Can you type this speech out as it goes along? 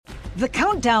The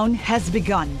countdown has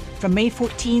begun. From May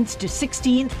 14th to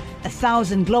 16th,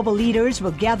 1,000 global leaders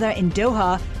will gather in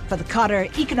Doha for the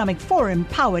Qatar Economic Forum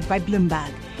powered by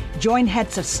Bloomberg. Join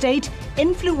heads of state,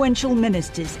 influential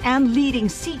ministers, and leading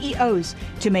CEOs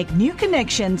to make new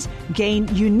connections,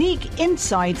 gain unique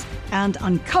insights, and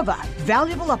uncover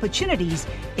valuable opportunities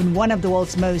in one of the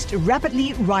world's most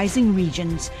rapidly rising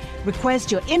regions.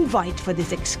 Request your invite for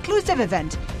this exclusive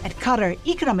event at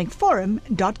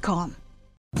QatarEconomicForum.com.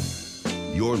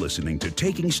 You're listening to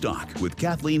Taking Stock with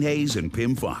Kathleen Hayes and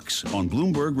Pim Fox on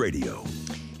Bloomberg Radio.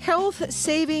 Health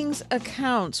savings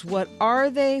accounts, what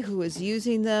are they, who is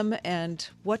using them, and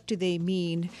what do they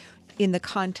mean in the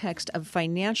context of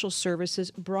financial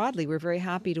services broadly? We're very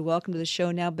happy to welcome to the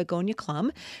show now Begonia Klumb.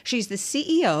 She's the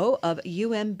CEO of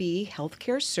UMB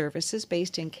Healthcare Services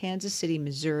based in Kansas City,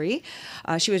 Missouri.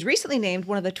 She was recently named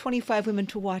one of the 25 women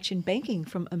to watch in banking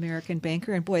from American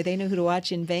Banker, and boy, they know who to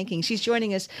watch in banking. She's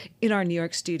joining us in our New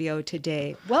York studio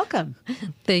today. Welcome.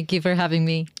 Thank you for having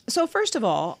me. So first of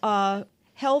all,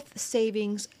 health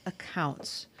savings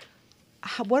accounts.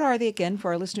 What are they again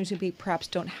for our listeners who perhaps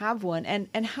don't have one, and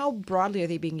how broadly are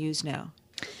they being used now?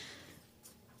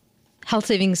 Health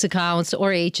savings accounts, or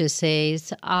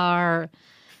HSAs, are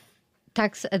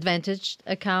tax advantaged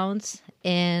accounts,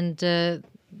 and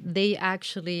they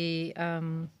actually,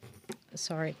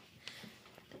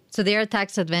 So they are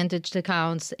tax advantaged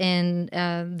accounts, and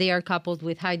they are coupled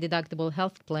with high deductible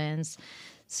health plans.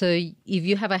 So if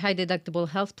you have a high deductible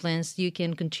health plans, you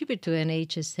can contribute to an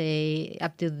HSA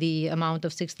up to the amount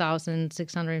of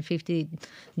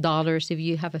 $6,650 if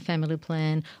you have a family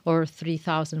plan, or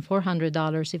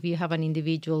 $3,400 if you have an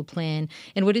individual plan.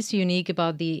 And what is unique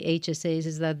about the HSAs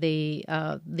is that they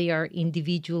are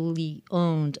individually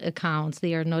owned accounts.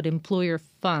 They are not employer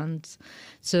funds.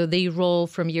 So they roll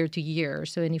from year to year.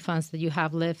 So any funds that you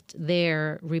have left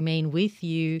there remain with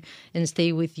you and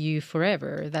stay with you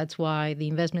forever. That's why the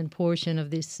investment portion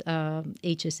of this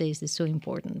HSAs is so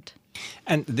important.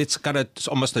 And it's got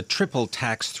almost a triple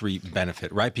tax-free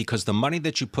benefit, right? Because the money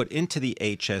that you put into the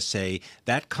HSA,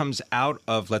 that comes out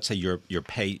of, let's say, your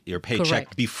paycheck.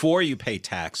 Correct. Before you pay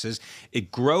taxes.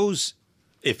 It grows,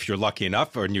 if you're lucky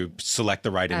enough, or you select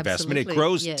the right investment, it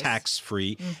grows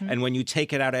tax-free. Mm-hmm. And when you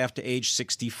take it out after age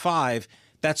 65,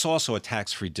 that's also a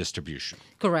tax-free distribution.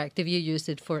 Correct, if you use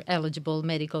it for eligible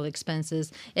medical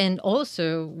expenses. And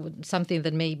also, something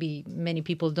that maybe many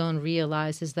people don't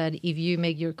realize is that if you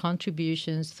make your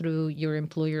contributions through your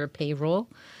employer payroll,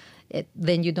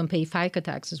 then you don't pay FICA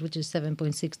taxes, which is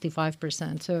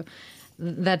 7.65%. So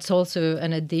that's also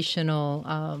an additional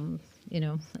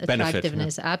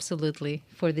attractiveness, absolutely,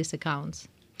 for these accounts.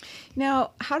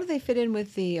 Now, how do they fit in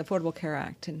with the Affordable Care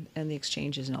Act and the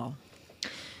exchanges and all?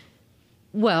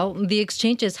 Well, the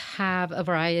exchanges have a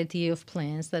variety of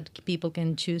plans that people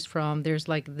can choose from. There's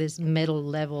like this metal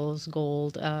levels,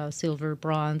 gold, silver,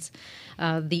 bronze.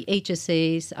 The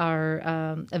HSAs are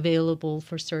available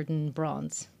for certain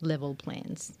bronze level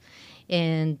plans.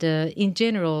 And in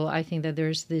general, I think that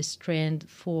there's this trend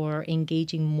for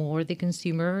engaging more the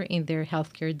consumer in their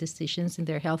healthcare decisions, in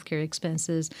their healthcare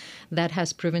expenses. That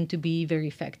has proven to be very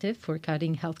effective for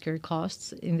cutting healthcare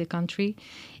costs in the country.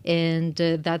 And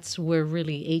that's where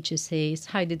really HSAs,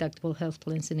 high deductible health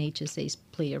plans and HSAs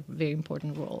play a very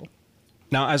important role.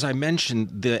 Now, as I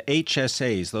mentioned, the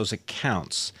HSAs, those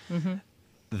accounts,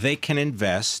 they can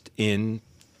invest in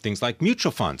things like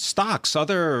mutual funds, stocks,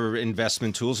 other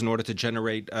investment tools in order to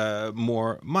generate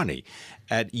more money.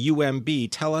 At UMB,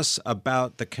 tell us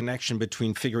about the connection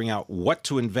between figuring out what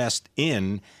to invest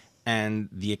in and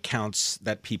the accounts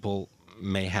that people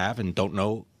may have and don't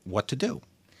know what to do.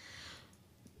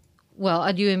 Well,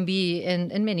 at UMB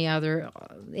and many other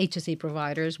HSA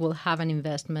providers will have an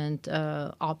investment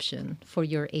option for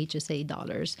your HSA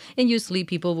dollars. And usually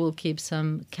people will keep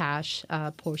some cash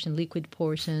portion, liquid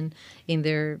portion in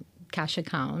their cash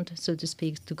account, so to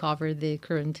speak, to cover the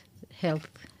current health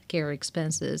care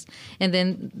expenses. And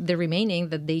then the remaining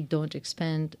that they don't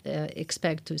expect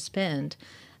to spend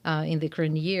in the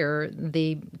current year,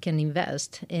 they can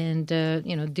invest. And,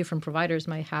 different providers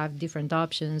might have different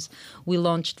options. We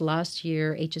launched last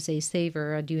year HSA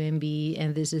Saver at UMB,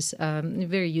 and this is a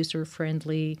very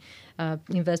user-friendly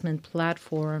investment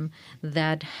platform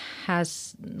that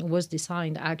was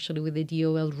designed actually with the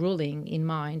DOL ruling in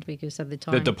mind, because at the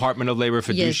time... The Department of Labor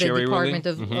fiduciary ruling? Yes,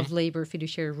 the Department of Labor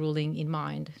fiduciary ruling in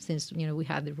mind. Since, we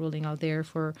had the ruling out there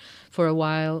for a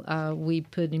while, we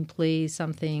put in place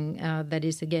something that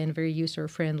is, again, very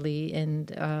user-friendly and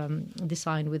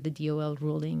designed with the DOL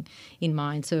ruling in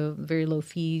mind. So very low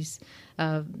fees,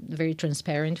 very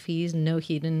transparent fees, no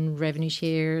hidden revenue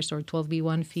shares or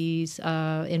 12B1 fees.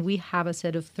 And we have a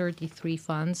set of 33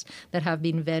 funds that have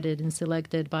been vetted and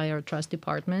selected by our trust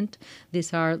department.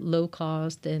 These are low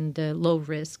cost and low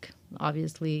risk,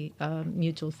 obviously,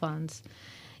 mutual funds.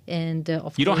 And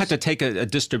you don't have to take a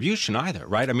distribution either,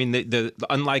 right? I mean,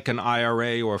 unlike an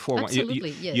IRA or a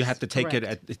 401, you have to take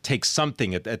take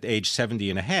something at age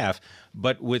 70 and a half.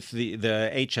 But with the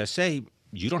HSA,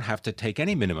 you don't have to take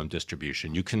any minimum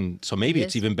distribution. You can, so maybe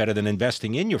it's even better than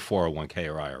investing in your 401k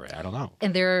or IRA. I don't know.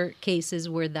 And there are cases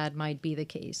where that might be the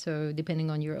case. So depending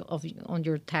on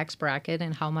your tax bracket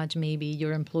and how much maybe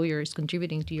your employer is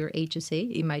contributing to your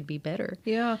HSA, it might be better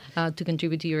to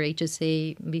contribute to your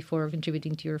HSA before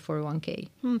contributing to your 401k.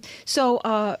 So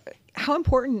how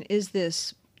important is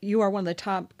this? You are one of the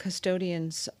top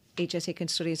custodians, HSA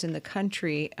custodians in the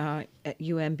country at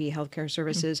UMB Healthcare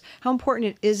Services. How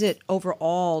important is it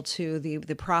overall to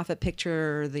the profit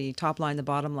picture, the top line, the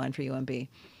bottom line for UMB?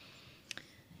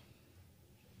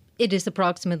 It is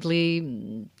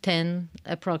approximately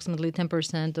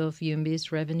 10% of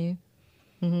UMB's revenue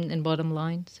and bottom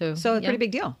line. So a pretty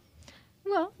big deal.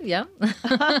 Well, yeah.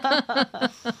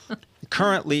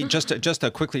 Currently, just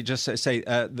to quickly say,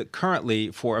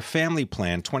 currently for a family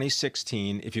plan,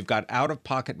 2016, if you've got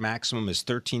out-of-pocket maximum is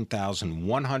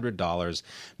 $13,100,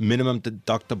 minimum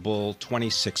deductible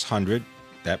 $2,600.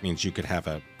 That means you could have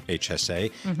a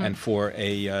HSA, and for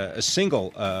a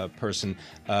single person,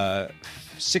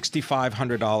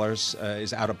 $6,500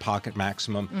 is out-of-pocket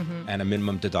maximum, and a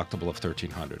minimum deductible of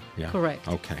 $1,300. Yeah, correct.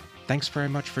 Okay. Thanks very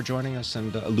much for joining us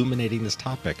and illuminating this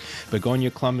topic. Begonia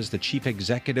Klumb is the chief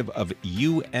executive of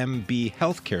UMB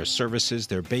Healthcare Services.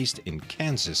 They're based in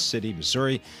Kansas City,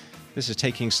 Missouri. This is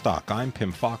Taking Stock. I'm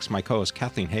Pim Fox, my co-host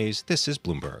Kathleen Hayes. This is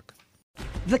Bloomberg.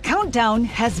 The countdown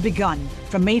has begun.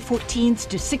 From May 14th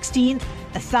to 16th,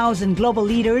 1,000 global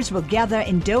leaders will gather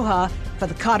in Doha for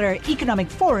the Qatar Economic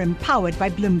Forum powered by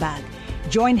Bloomberg.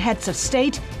 Join heads of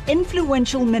state,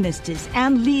 influential ministers,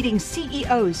 and leading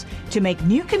CEOs to make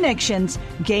new connections,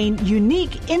 gain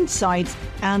unique insights,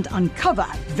 and uncover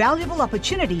valuable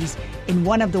opportunities in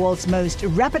one of the world's most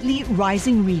rapidly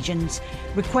rising regions.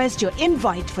 Request your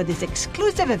invite for this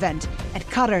exclusive event at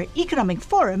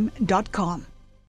QatarEconomicForum.com.